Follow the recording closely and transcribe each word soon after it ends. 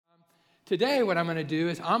Today, what I'm going to do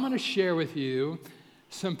is I'm going to share with you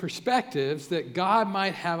some perspectives that God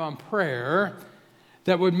might have on prayer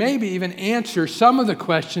that would maybe even answer some of the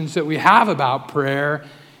questions that we have about prayer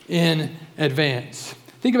in advance.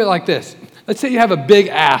 Think of it like this. Let's say you have a big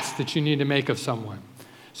ask that you need to make of someone.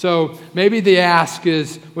 So maybe the ask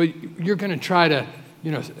is, well, you're going to try to,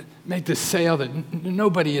 make this sale that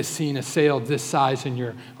nobody has seen a sale this size in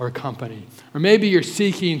your company. Or maybe you're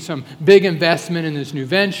seeking some big investment in this new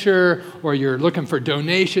venture, or you're looking for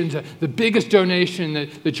donations, the biggest donation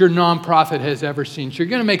that your nonprofit has ever seen. So you're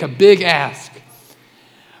going to make a big ask.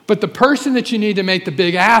 But the person that you need to make the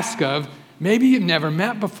big ask of, maybe you've never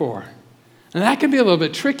met before. And that can be a little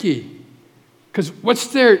bit tricky, because what's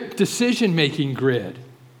their decision-making grid?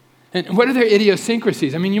 And what are their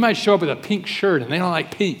idiosyncrasies? I mean, you might show up with a pink shirt, and they don't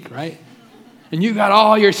like pink, right? And you got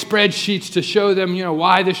all your spreadsheets to show them,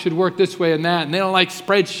 why this should work this way and that, and they don't like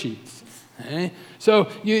spreadsheets. Okay? So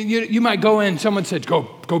you might go in, someone said,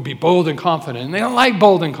 go be bold and confident, and they don't like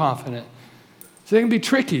bold and confident. So they can be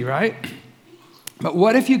tricky, right? But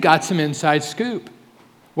what if you got some inside scoop?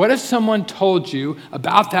 What if someone told you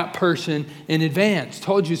about that person in advance,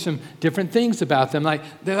 told you some different things about them, like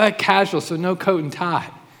they're like casual, so no coat and tie.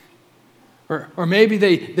 Or maybe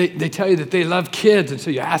they tell you that they love kids, and so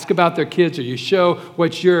you ask about their kids, or you show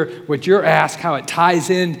what your ask, how it ties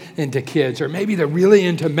into kids. Or maybe they're really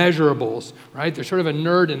into measurables, right? They're sort of a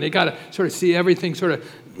nerd, and they got to sort of see everything sort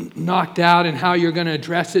of knocked out and how you're going to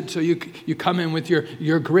address it, so you come in with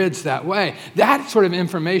your grids that way. That sort of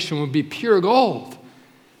information would be pure gold,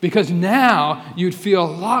 because now you'd feel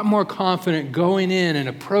a lot more confident going in and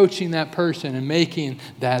approaching that person and making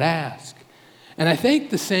that ask. And I think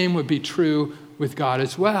the same would be true with God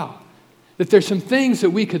as well. That there's some things that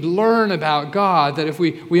we could learn about God that if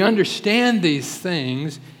we understand these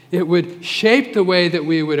things, it would shape the way that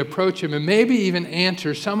we would approach Him and maybe even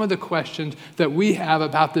answer some of the questions that we have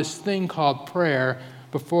about this thing called prayer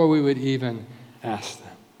before we would even ask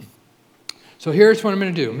them. So here's what I'm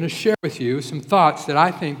going to do. I'm going to share with you some thoughts that I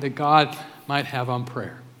think that God might have on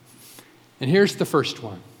prayer. And here's the first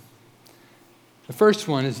one. The first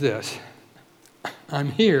one is this. I'm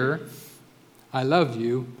here, I love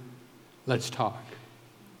you, let's talk.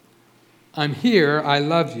 I'm here, I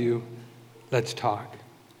love you, let's talk.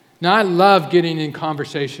 Now, I love getting in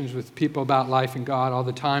conversations with people about life and God all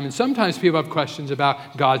the time, and sometimes people have questions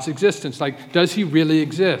about God's existence, like, does He really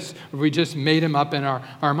exist? Or we just made Him up in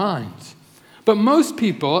our minds. But most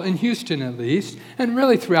people, in Houston at least, and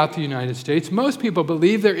really throughout the United States, most people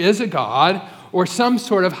believe there is a God or some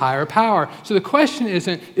sort of higher power. So the question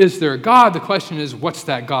isn't, is there a God? The question is, what's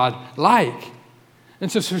that God like? And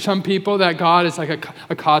so for some people, that God is like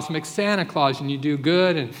a cosmic Santa Claus, and you do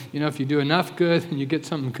good, and if you do enough good, then you get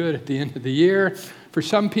something good at the end of the year. For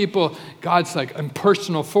some people, God's like a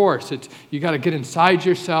impersonal force. You got to get inside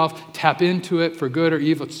yourself, tap into it for good or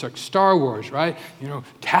evil. It's like Star Wars, right?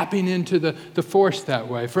 Tapping into the force that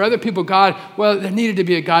way. For other people, God, well, there needed to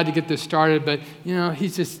be a God to get this started, but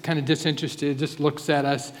He's just kind of disinterested, just looks at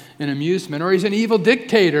us in amusement. Or He's an evil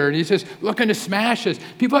dictator, and He's just looking to smash us.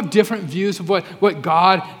 People have different views of what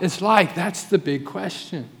God is like. That's the big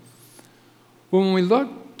question. Well, when we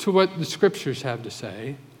look to what the Scriptures have to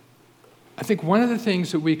say, I think one of the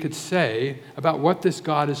things that we could say about what this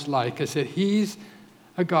God is like is that He's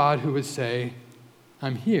a God who would say,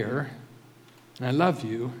 I'm here, and I love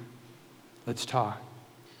you, let's talk.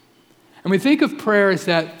 And we think of prayer as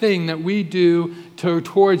that thing that we do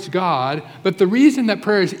towards God, but the reason that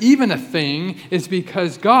prayer is even a thing is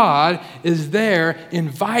because God is there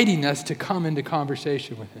inviting us to come into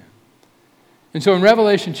conversation with Him. And so in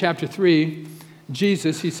Revelation chapter 3,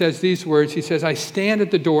 Jesus, He says these words, He says, I stand at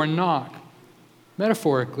the door and knock.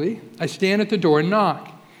 Metaphorically, I stand at the door and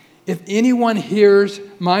knock. If anyone hears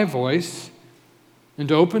my voice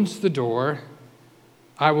and opens the door,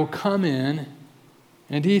 I will come in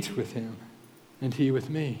and eat with him, and he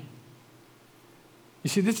with me. You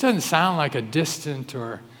see, this doesn't sound like a distant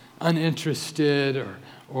or uninterested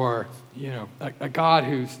or a God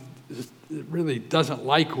who really doesn't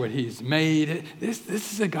like what He's made. This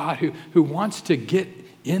is a God who wants to get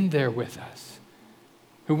in there with us,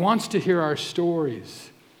 who wants to hear our stories,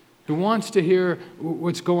 who wants to hear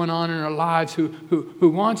what's going on in our lives, who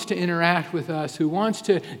wants to interact with us, who wants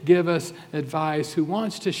to give us advice, who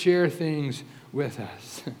wants to share things with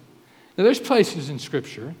us. Now, there's places in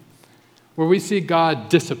Scripture where we see God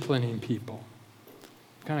disciplining people.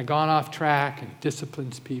 Kind of gone off track and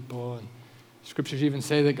disciplines people, and Scriptures even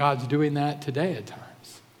say that God's doing that today at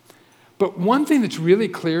times. But one thing that's really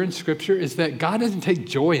clear in Scripture is that God doesn't take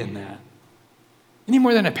joy in that any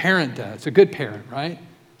more than a parent does, a good parent, right?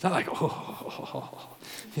 It's not like,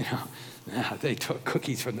 they took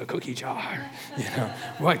cookies from the cookie jar.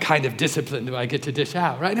 What kind of discipline do I get to dish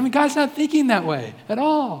out, right? I mean, God's not thinking that way at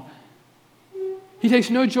all. He takes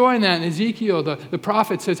no joy in that. In Ezekiel, the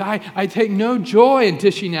prophet says, I take no joy in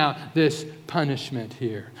dishing out this punishment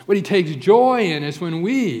here. What he takes joy in is when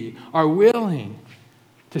we are willing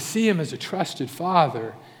to see him as a trusted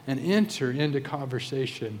father and enter into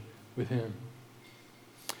conversation with him.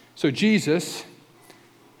 So Jesus,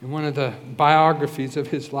 in one of the biographies of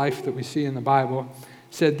his life that we see in the Bible,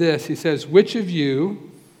 said this. He says, which of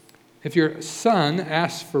you, if your son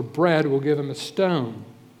asks for bread, will give him a stone?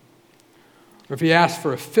 Or if he asks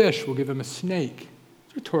for a fish, will give him a snake?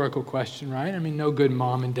 It's a rhetorical question, right? I mean, no good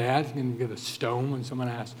mom and dad is going to give a stone when someone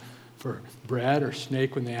asks for bread, or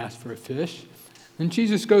snake when they ask for a fish. And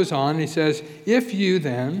Jesus goes on and he says, if you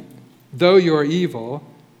then, though you are evil,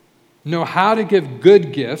 know how to give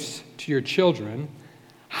good gifts to your children,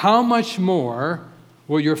 how much more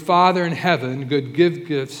will your Father in heaven give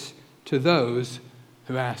gifts to those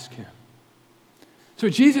who ask him? So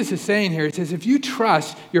what Jesus is saying here, it says, if you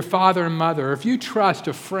trust your father and mother, or if you trust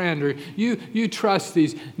a friend, or you trust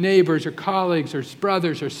these neighbors or colleagues or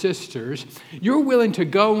brothers or sisters, you're willing to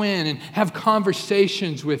go in and have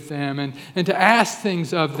conversations with them and to ask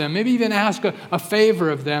things of them, maybe even ask a favor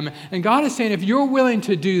of them. And God is saying, if you're willing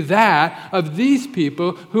to do that of these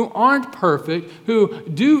people who aren't perfect, who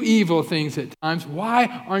do evil things at times,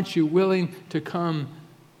 why aren't you willing to come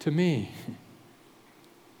to me?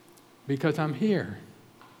 Because I'm here.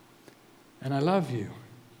 And I love you.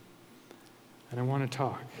 And I want to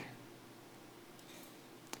talk.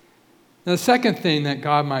 Now, the second thing that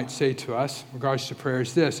God might say to us in regards to prayer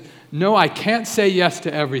is this. No, I can't say yes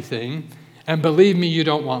to everything, and believe me, you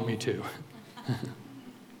don't want me to.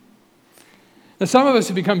 Now, some of us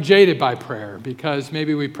have become jaded by prayer because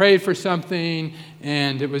maybe we prayed for something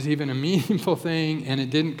and it was even a meaningful thing and it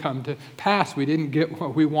didn't come to pass. We didn't get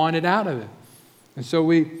what we wanted out of it. And so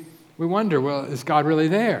we wonder, well, is God really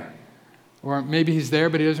there? Or maybe he's there,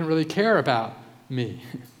 but he doesn't really care about me.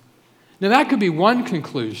 Now, that could be one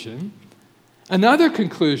conclusion. Another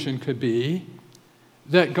conclusion could be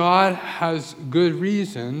that God has good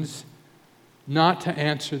reasons not to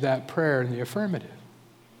answer that prayer in the affirmative.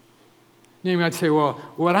 You might say, well,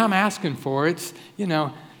 what I'm asking for, it's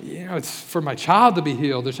for my child to be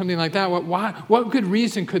healed or something like that. What good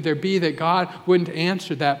reason could there be that God wouldn't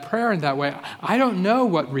answer that prayer in that way? I don't know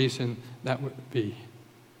what reason that would be.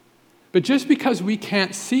 But just because we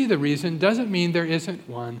can't see the reason doesn't mean there isn't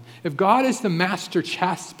one. If God is the master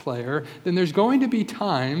chess player, then there's going to be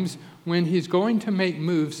times when he's going to make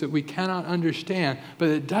moves that we cannot understand, but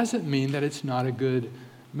it doesn't mean that it's not a good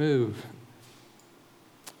move.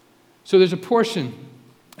 So there's a portion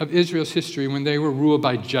of Israel's history when they were ruled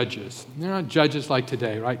by judges. They're not judges like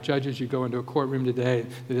today, right? Judges, you go into a courtroom today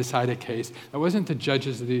to decide a case. That wasn't the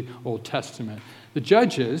judges of the Old Testament. The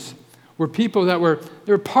judges were people they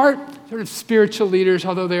were part sort of spiritual leaders,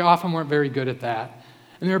 although they often weren't very good at that.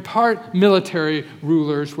 And they were part military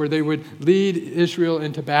rulers where they would lead Israel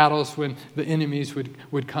into battles when the enemies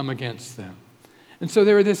would come against them. And so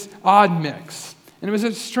they were this odd mix. And it was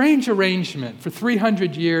a strange arrangement for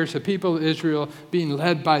 300 years of people of Israel being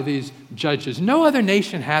led by these judges. No other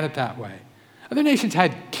nation had it that way. Other nations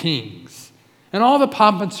had kings and all the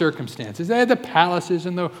pomp and circumstances. They had the palaces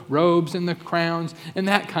and the robes and the crowns and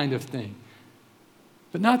that kind of thing.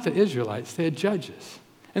 But not the Israelites. They had judges.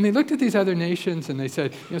 And they looked at these other nations and they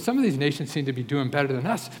said, some of these nations seem to be doing better than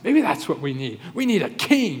us. Maybe that's what we need. We need a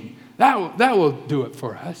king. That will do it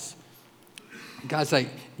for us. God's like,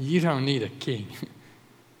 you don't need a king.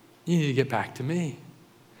 You need to get back to me.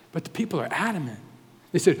 But the people are adamant.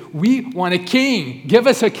 They said, we want a king. Give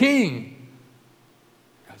us a king.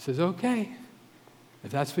 God says, okay. If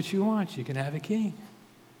that's what you want, you can have a king.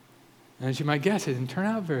 And as you might guess, it didn't turn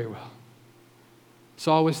out very well.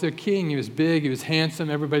 Saul was their king. He was big. He was handsome.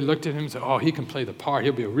 Everybody looked at him and said, oh, he can play the part.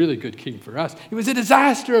 He'll be a really good king for us. He was a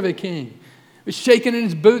disaster of a king. He was shaking in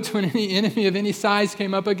his boots when any enemy of any size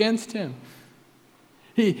came up against him.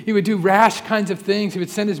 He would do rash kinds of things. He would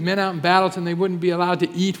send his men out in battles and they wouldn't be allowed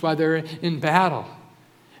to eat while they're in battle.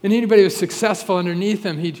 And anybody who was successful underneath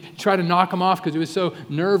him, he'd try to knock him off because he was so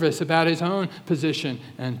nervous about his own position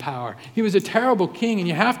and power. He was a terrible king, and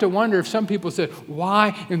you have to wonder if some people said,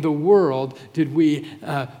 why in the world did we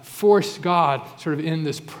force God sort of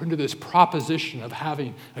into this proposition of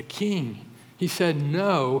having a king? He said,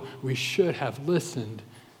 no, we should have listened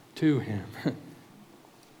to him.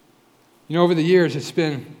 Over the years, it's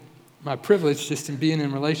been my privilege just in being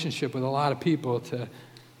in relationship with a lot of people to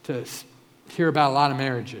hear about a lot of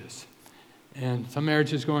marriages. And some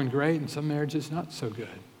marriages going great and some marriages not so good.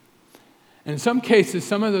 And in some cases,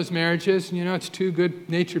 some of those marriages, it's two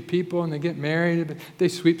good-natured people and they get married, but they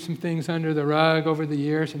sweep some things under the rug over the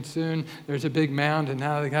years and soon there's a big mound and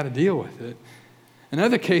now they got to deal with it. In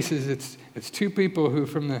other cases, it's two people who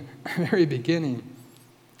from the very beginning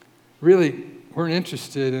really weren't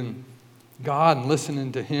interested in God and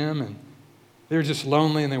listening to Him, and they were just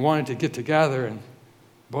lonely and they wanted to get together, and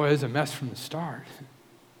boy, it was a mess from the start.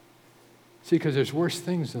 See, because there's worse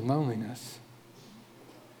things than loneliness.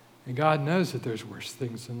 And God knows that there's worse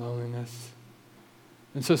things than loneliness.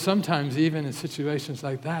 And so sometimes, even in situations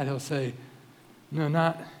like that, He'll say, no,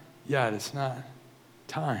 not yet, it's not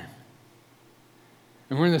time.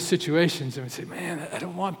 And we're in those situations and we say, man, I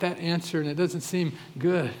don't want that answer and it doesn't seem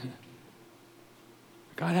good.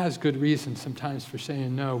 God has good reasons sometimes for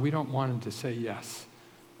saying no. We don't want Him to say yes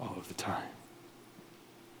all of the time.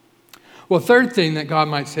 Well, third thing that God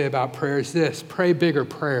might say about prayer is this: pray bigger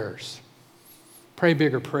prayers. Pray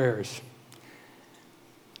bigger prayers.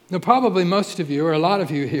 Now, probably most of you, or a lot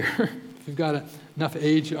of you here, if you've got enough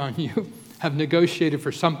age on you, have negotiated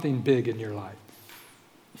for something big in your life.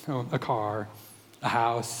 A car, a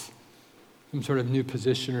house, some sort of new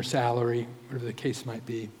position or salary, whatever the case might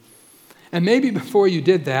be. And maybe before you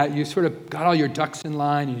did that, you sort of got all your ducks in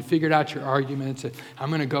line and you figured out your arguments. And I'm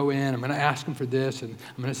going to go in, I'm going to ask them for this, and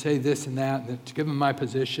I'm going to say this and that, and to give them my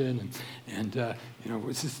position, and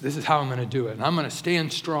this is how I'm going to do it. And I'm going to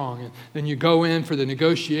stand strong. And then you go in for the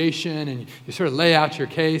negotiation and you sort of lay out your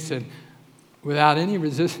case, and without any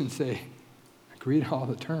resistance, they agree to all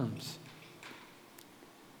the terms.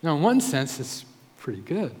 Now, in one sense, it's pretty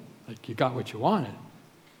good. Like you got what you wanted.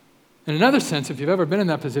 In another sense, if you've ever been in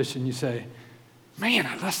that position, you say, man,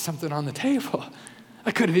 I left something on the table. I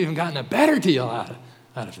could have even gotten a better deal out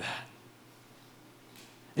of that.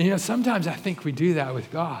 And sometimes I think we do that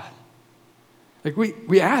with God. Like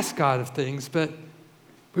we ask God of things, but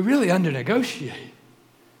we really under-negotiate.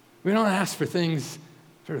 We don't ask for things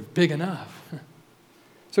sort of big enough.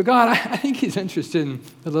 So God, I think He's interested in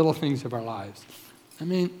the little things of our lives. I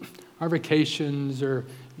mean, our vacations, or,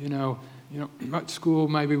 what school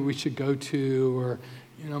maybe we should go to, or,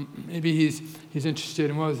 maybe he's interested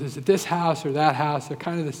in, is it this house or that house? They're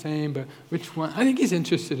kind of the same, but which one? I think He's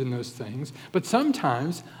interested in those things. But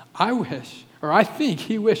sometimes I think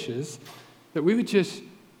He wishes that we would just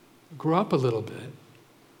grow up a little bit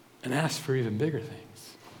and ask for even bigger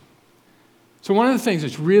things. So one of the things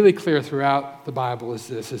that's really clear throughout the Bible is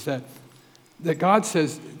this, is that God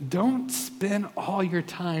says, don't spend all your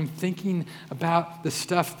time thinking about the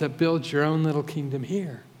stuff that builds your own little kingdom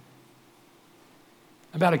here.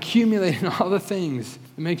 About accumulating all the things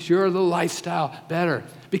that makes your little lifestyle better.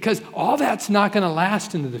 Because all that's not going to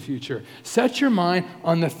last into the future. Set your mind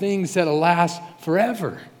on the things that'll last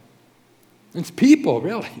forever. It's people,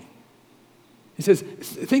 really. He says,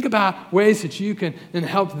 think about ways that you can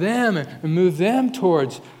help them and move them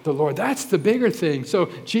towards the Lord. That's the bigger thing. So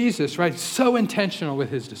Jesus, right, so intentional with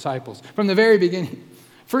His disciples from the very beginning.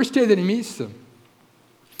 First day that He meets them,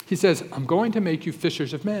 He says, I'm going to make you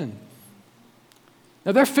fishers of men.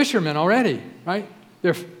 Now, they're fishermen already, right?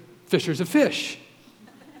 They're fishers of fish.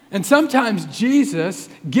 And sometimes Jesus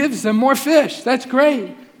gives them more fish. That's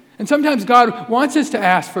great. And sometimes God wants us to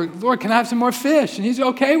ask for, Lord, can I have some more fish? And He's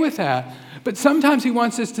okay with that. But sometimes He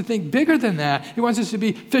wants us to think bigger than that. He wants us to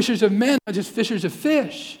be fishers of men, not just fishers of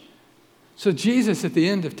fish. So Jesus, at the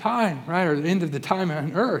end of time, right, or the end of the time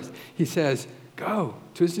on earth, He says, go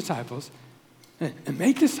to His disciples and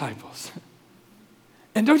make disciples.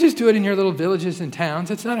 And don't just do it in your little villages and towns.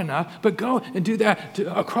 That's not enough. But go and do that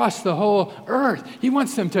across the whole earth. He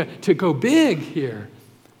wants them to go big here.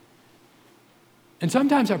 And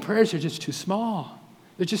sometimes our prayers are just too small.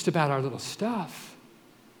 They're just about our little stuff.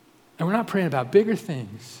 And we're not praying about bigger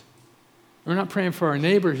things. We're not praying for our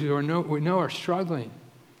neighbors who we know are struggling.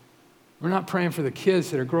 We're not praying for the kids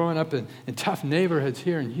that are growing up in tough neighborhoods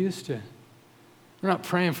here in Houston. We're not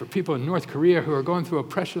praying for people in North Korea who are going through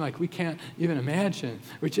oppression like we can't even imagine.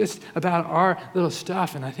 We're just about our little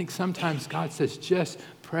stuff. And I think sometimes God says, just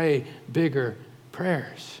pray bigger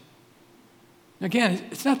prayers. Again,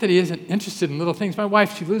 it's not that He isn't interested in little things. My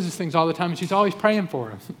wife, she loses things all the time, and she's always praying for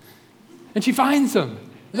them. And she finds them.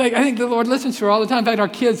 It's like, I think the Lord listens to her all the time. In fact, our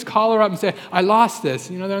kids call her up and say, I lost this.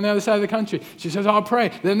 They're on the other side of the country. She says, I'll pray.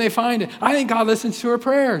 Then they find it. I think God listens to her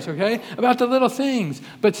prayers, okay, about the little things.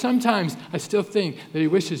 But sometimes I still think that He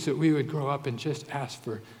wishes that we would grow up and just ask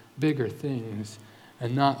for bigger things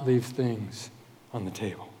and not leave things on the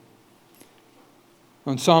table.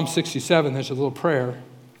 On Psalm 67, there's a little prayer.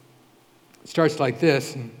 It starts like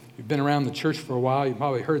this, and you've been around the church for a while. You've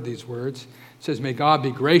probably heard these words. It says, may God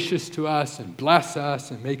be gracious to us and bless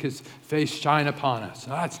us and make his face shine upon us.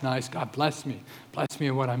 Oh, that's nice. God bless me. Bless me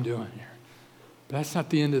in what I'm doing here. But that's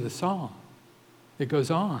not the end of the psalm. It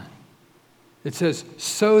goes on. It says,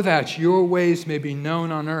 so that your ways may be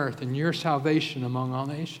known on earth and your salvation among all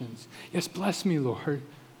nations. Yes, bless me, Lord,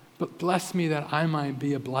 but bless me that I might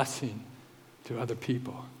be a blessing to other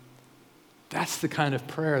people. That's the kind of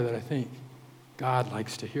prayer that I think God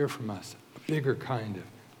likes to hear from us, a bigger kind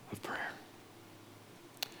of prayer.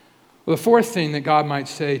 Well, the fourth thing that God might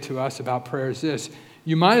say to us about prayer is this: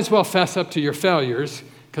 you might as well fess up to your failures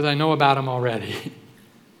because I know about them already.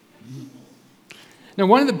 Now,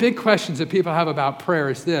 one of the big questions that people have about prayer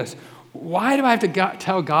is this: why do I have to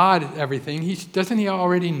tell God everything? Doesn't he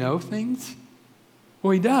already know things?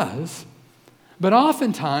 Well, he does. But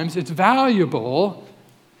oftentimes it's valuable,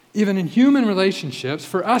 even in human relationships,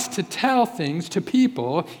 for us to tell things to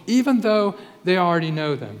people even though they already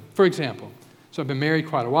know them. For example, so I've been married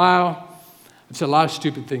quite a while. I've said a lot of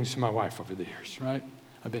stupid things to my wife over the years, right?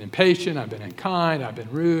 I've been impatient, I've been unkind, I've been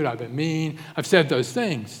rude, I've been mean. I've said those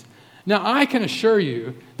things. Now, I can assure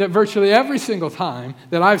you that virtually every single time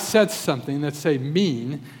that I've said something that's, say,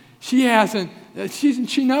 mean, she knows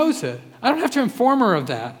it. I don't have to inform her of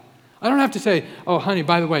that. I don't have to say, oh, honey,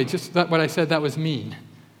 by the way, just what I said, that was mean.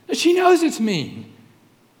 She knows it's mean.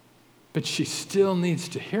 But she still needs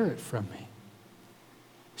to hear it from me.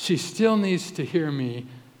 She still needs to hear me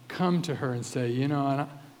come to her and say, you know,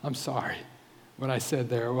 I'm sorry. What I said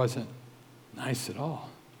there wasn't nice at all.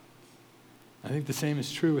 I think the same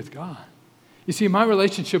is true with God. You see, my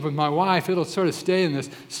relationship with my wife, it'll sort of stay in this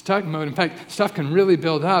stuck mode. In fact, stuff can really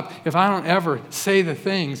build up if I don't ever say the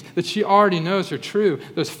things that she already knows are true,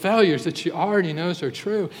 those failures that she already knows are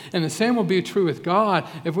true. And the same will be true with God.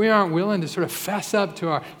 If we aren't willing to sort of fess up to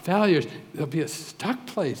our failures, there'll be a stuck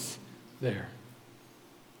place there.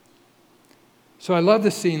 So I love the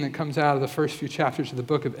scene that comes out of the first few chapters of the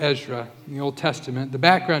book of Ezra in the Old Testament. The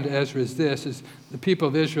background to Ezra is this: is the people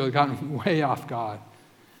of Israel had gotten way off God.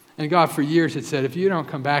 And God for years had said, if you don't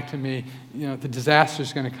come back to me, the disaster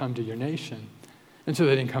is going to come to your nation. And so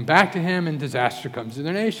they didn't come back to him, and disaster comes to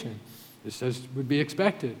their nation, just as would be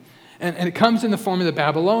expected. And it comes in the form of the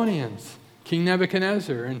Babylonians, King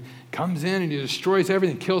Nebuchadnezzar, and comes in and he destroys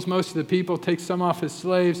everything, kills most of the people, takes some off his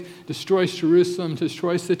slaves, destroys Jerusalem,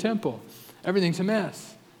 destroys the temple. Everything's a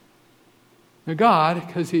mess. Now God,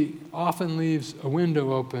 because he often leaves a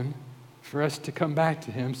window open for us to come back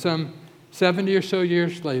to him, some 70 or so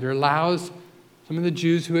years later, allows some of the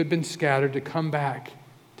Jews who had been scattered to come back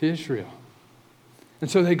to Israel. And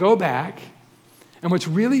so they go back, and what's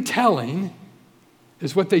really telling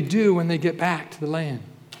is what they do when they get back to the land.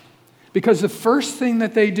 Because the first thing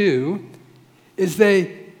that they do is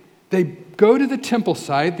they go to the temple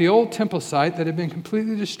site, the old temple site that had been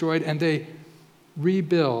completely destroyed, and they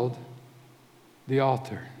rebuild the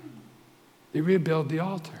altar. They rebuild the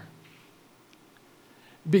altar.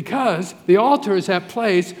 Because the altar is that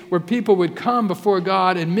place where people would come before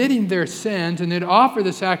God admitting their sins, and they'd offer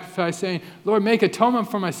the sacrifice saying, Lord, make atonement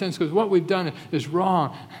for my sins because what we've done is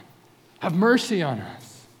wrong. Have mercy on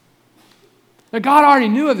us. Now, God already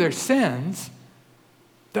knew of their sins.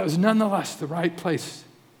 That was nonetheless the right place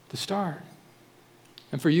to start.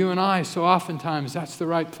 And for you and I, so oftentimes that's the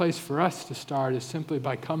right place for us to start, is simply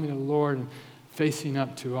by coming to the Lord and facing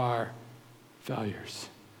up to our failures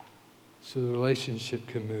so the relationship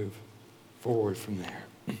can move forward from there.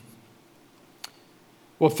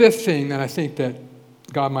 Well, fifth thing that I think that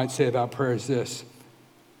God might say about prayer is this: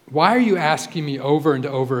 why are you asking me over and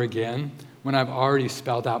over again when I've already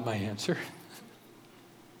spelled out my answer?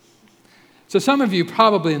 So some of you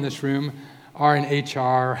probably in this room are in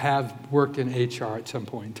HR or have worked in HR at some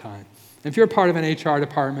point in time. If you're part of an HR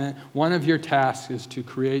department, one of your tasks is to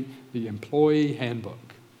create the employee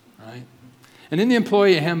handbook, right? And in the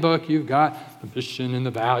employee handbook, you've got the mission and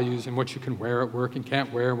the values and what you can wear at work and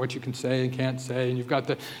can't wear and what you can say and can't say. And you've got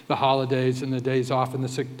the holidays and the days off and the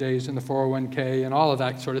sick days and the 401k and all of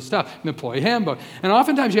that sort of stuff, an employee handbook. And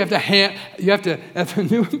oftentimes you have to, as a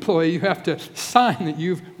new employee, you have to sign that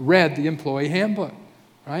you've read the employee handbook.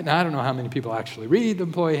 Right? Now, I don't know how many people actually read the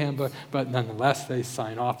employee handbook, but nonetheless, they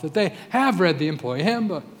sign off that they have read the employee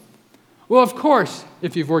handbook. Well, of course,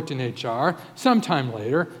 if you've worked in HR, sometime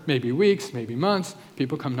later, maybe weeks, maybe months,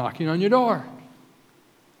 people come knocking on your door.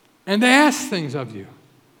 And they ask things of you.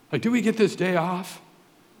 Like, do we get this day off?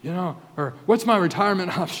 Or what's my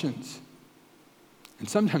retirement options? And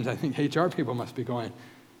sometimes I think HR people must be going,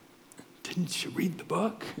 didn't you read the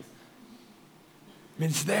book? I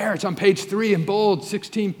mean, it's there. It's on page 3 in bold,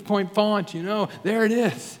 16-point font, there it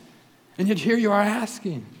is. And yet here you are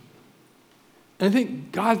asking. And I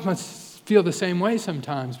think God must feel the same way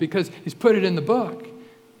sometimes because he's put it in the book.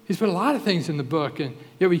 He's put a lot of things in the book, and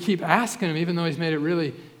yet we keep asking him even though he's made it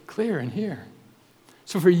really clear in here.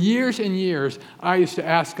 So for years and years, I used to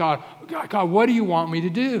ask God, God, what do you want me to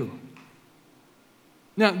do?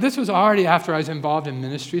 Now, this was already after I was involved in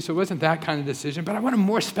ministry, so it wasn't that kind of decision, but I wanted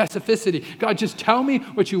more specificity. God, just tell me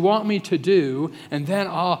what you want me to do, and then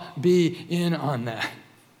I'll be in on that.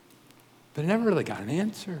 But I never really got an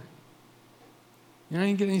answer. I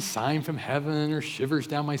didn't get any sign from heaven or shivers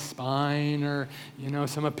down my spine or,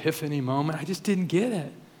 some epiphany moment. I just didn't get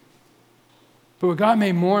it. But what God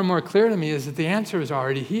made more and more clear to me is that the answer was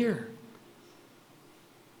already here.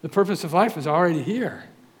 The purpose of life was already here.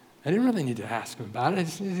 I didn't really need to ask him about it. I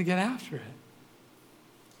just needed to get after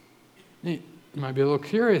it. You might be a little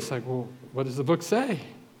curious, like, well, what does the book say?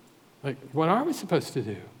 Like, what are we supposed to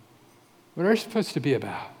do? What are we supposed to be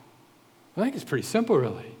about? I think it's pretty simple,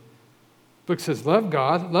 really. The book says, love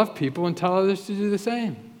God, love people, and tell others to do the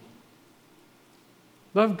same.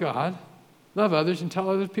 Love God, love others, and tell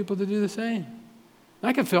other people to do the same.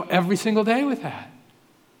 I can fill every single day with that.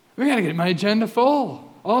 We got to get my agenda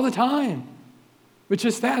full all the time. But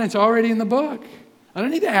just that, it's already in the book. I don't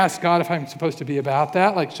need to ask God if I'm supposed to be about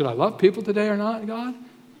that. Like, should I love people today or not, God?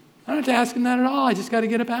 I don't have to ask him that at all. I just got to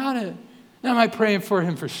get about it. Now, I might pray for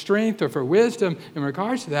him for strength or for wisdom in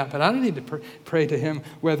regards to that, but I don't need to pray to him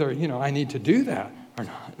whether, I need to do that or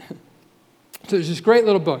not. So there's this great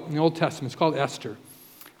little book in the Old Testament. It's called Esther.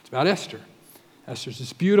 It's about Esther. Esther's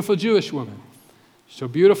this beautiful Jewish woman. So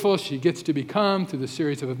beautiful, she gets to become, through the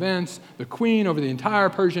series of events, the queen over the entire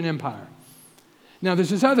Persian Empire. Now,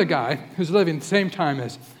 there's this other guy who's living at the same time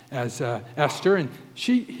as Esther, and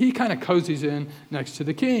he kind of cozies in next to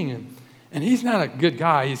the king, and he's not a good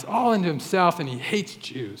guy. He's all into himself, and he hates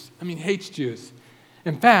Jews. Hates Jews.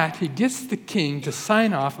 In fact, he gets the king to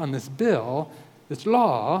sign off on this bill, this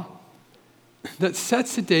law, that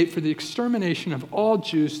sets a date for the extermination of all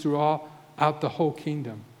Jews throughout the whole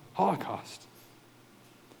kingdom, Holocaust.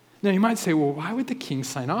 Now, you might say, well, why would the king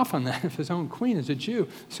sign off on that if his own queen is a Jew?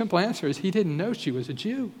 The simple answer is he didn't know she was a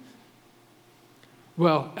Jew.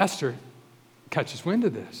 Well, Esther catches wind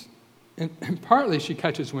of this. And partly she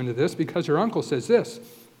catches wind of this because her uncle says this: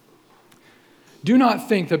 do not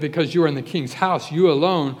think that because you are in the king's house, you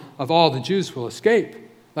alone of all the Jews will escape.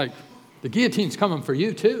 Like, the guillotine's coming for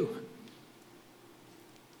you too.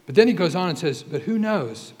 But then he goes on and says, but who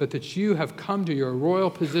knows but that you have come to your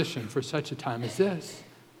royal position for such a time as this?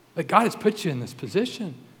 Like, God has put you in this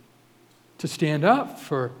position to stand up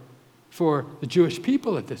for the Jewish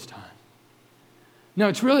people at this time. Now,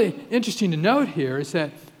 it's really interesting to note here is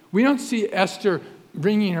that we don't see Esther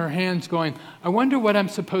wringing her hands going, I wonder what I'm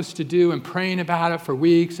supposed to do, and praying about it for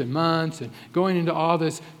weeks and months and going into all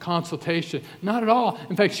this consultation. Not at all.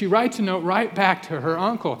 In fact, she writes a note right back to her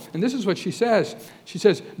uncle. And this is what she says. She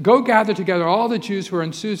says, go gather together all the Jews who are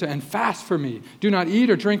in Susa and fast for me. Do not eat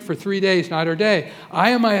or drink for 3 days, night or day.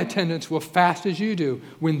 I and my attendants will fast as you do.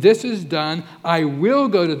 When this is done, I will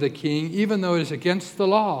go to the king, even though it is against the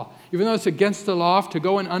law. Even though it's against the law to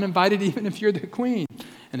go in uninvited, even if you're the queen.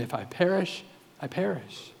 And if I perish, I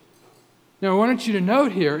perish. Now, what I want you to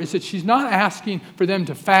note here is that she's not asking for them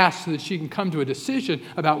to fast so that she can come to a decision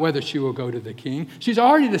about whether she will go to the king. She's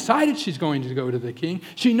already decided she's going to go to the king.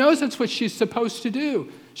 She knows that's what she's supposed to do.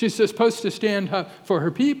 She's supposed to stand up for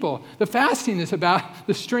her people. The fasting is about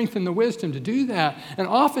the strength and the wisdom to do that. And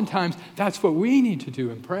oftentimes, that's what we need to do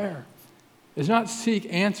in prayer, is not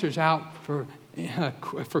seek answers out for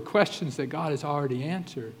questions that God has already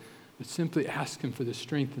answered, but simply ask him for the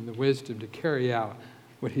strength and the wisdom to carry out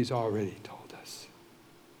what he's already told us.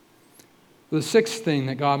 The sixth thing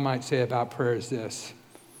that God might say about prayer is this: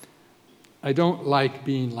 I don't like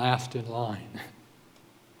being last in line.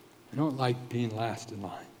 I don't like being last in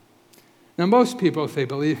line. Now, most people, if they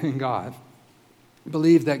believe in God,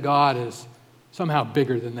 believe that God is somehow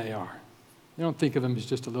bigger than they are. They don't think of him as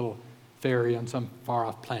just a little fairy on some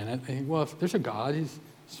far-off planet. They think, well, if there's a God, he's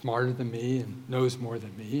smarter than me and knows more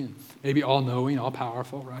than me and maybe all-knowing,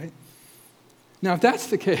 all-powerful, right? Now, if that's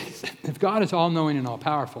the case, if God is all-knowing and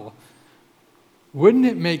all-powerful, wouldn't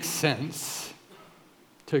it make sense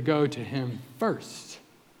to go to him first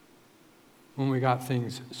when we got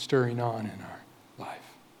things stirring on in our life?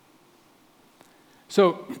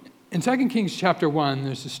 So, in 2 Kings chapter 1,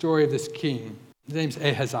 there's the story of this king. His name's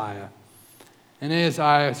Ahaziah. And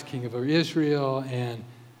Ahaziah is king of Israel, and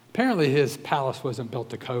apparently his palace wasn't built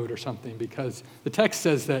to code or something, because the text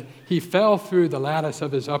says that he fell through the lattice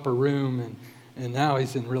of his upper room, and now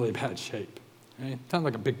he's in really bad shape. Right? Sounds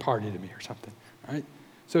like a big party to me or something, right?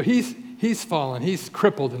 So he's fallen. He's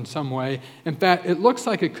crippled in some way. In fact, it looks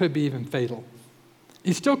like it could be even fatal.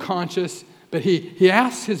 He's still conscious, but he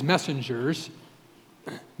asks his messengers,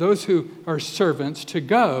 those who are servants, to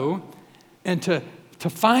go and to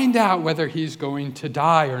find out whether he's going to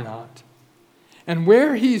die or not. And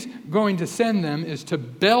where he's going to send them is to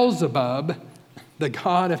Beelzebub, the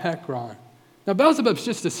god of Ekron. Now, Beelzebub's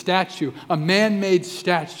just a statue, a man-made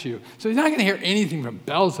statue. So he's not going to hear anything from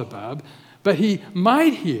Beelzebub, but he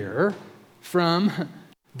might hear from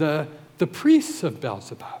the priests of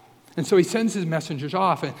Beelzebub. And so he sends his messengers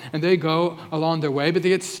off, and they go along their way, but they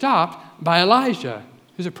get stopped by Elijah,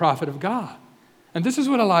 who's a prophet of God. And this is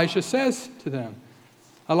what Elijah says to them.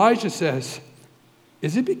 Elijah says,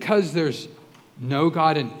 "Is it because there's no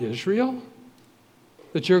God in Israel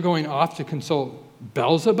that you're going off to consult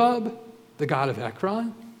Beelzebub, the god of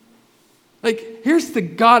Ekron? Like, here's the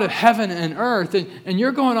God of heaven and earth, and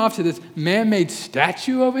you're going off to this man-made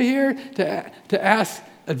statue over here to ask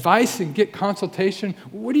advice and get consultation.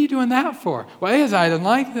 What are you doing that for?" Well, Ahaziah doesn't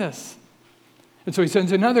like this. And so he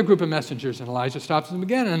sends another group of messengers, and Elijah stops them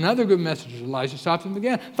again, and another group of messengers, and Elijah stops them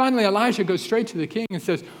again. Finally, Elijah goes straight to the king and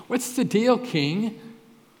says, "What's the deal, king?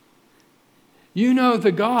 You know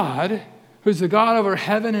the God who's the God over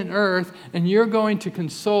heaven and earth, and you're going to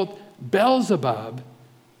consult Beelzebub,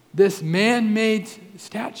 this man-made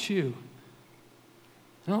statue.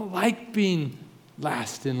 I don't like being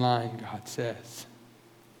last in line," God says.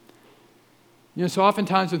 You know, so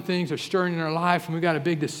oftentimes when things are stirring in our life and we got a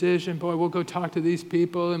big decision, boy, we'll go talk to these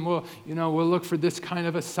people and we'll look for this kind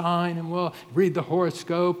of a sign and we'll read the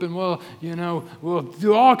horoscope and we'll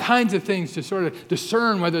do all kinds of things to sort of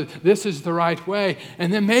discern whether this is the right way.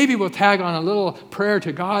 And then maybe we'll tag on a little prayer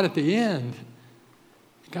to God at the end.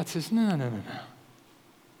 God says, no.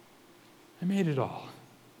 I made it all.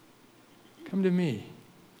 Come to me.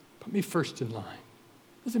 Put me first in line.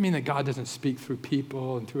 Doesn't mean that God doesn't speak through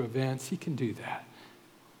people and through events. He can do that.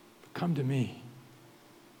 But come to me.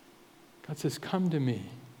 God says, come to me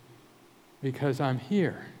because I'm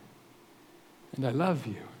here and I love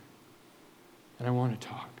you and I want to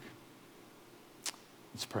talk.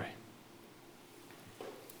 Let's pray.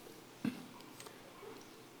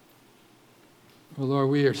 Well, Lord,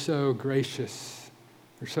 we are so gracious.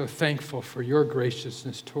 We're so thankful for your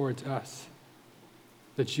graciousness towards us,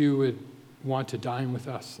 that you would want to dine with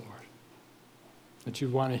us, Lord, that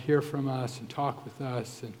you'd want to hear from us and talk with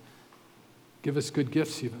us and give us good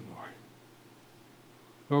gifts even, Lord.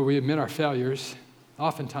 Lord, we admit our failures.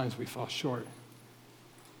 Oftentimes we fall short.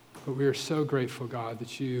 But we are so grateful, God,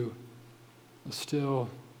 that you will still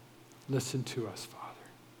listen to us, Father.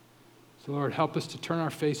 So, Lord, help us to turn our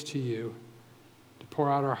face to you, to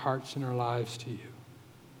pour out our hearts and our lives to you.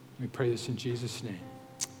 We pray this in Jesus' name.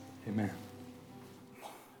 Amen.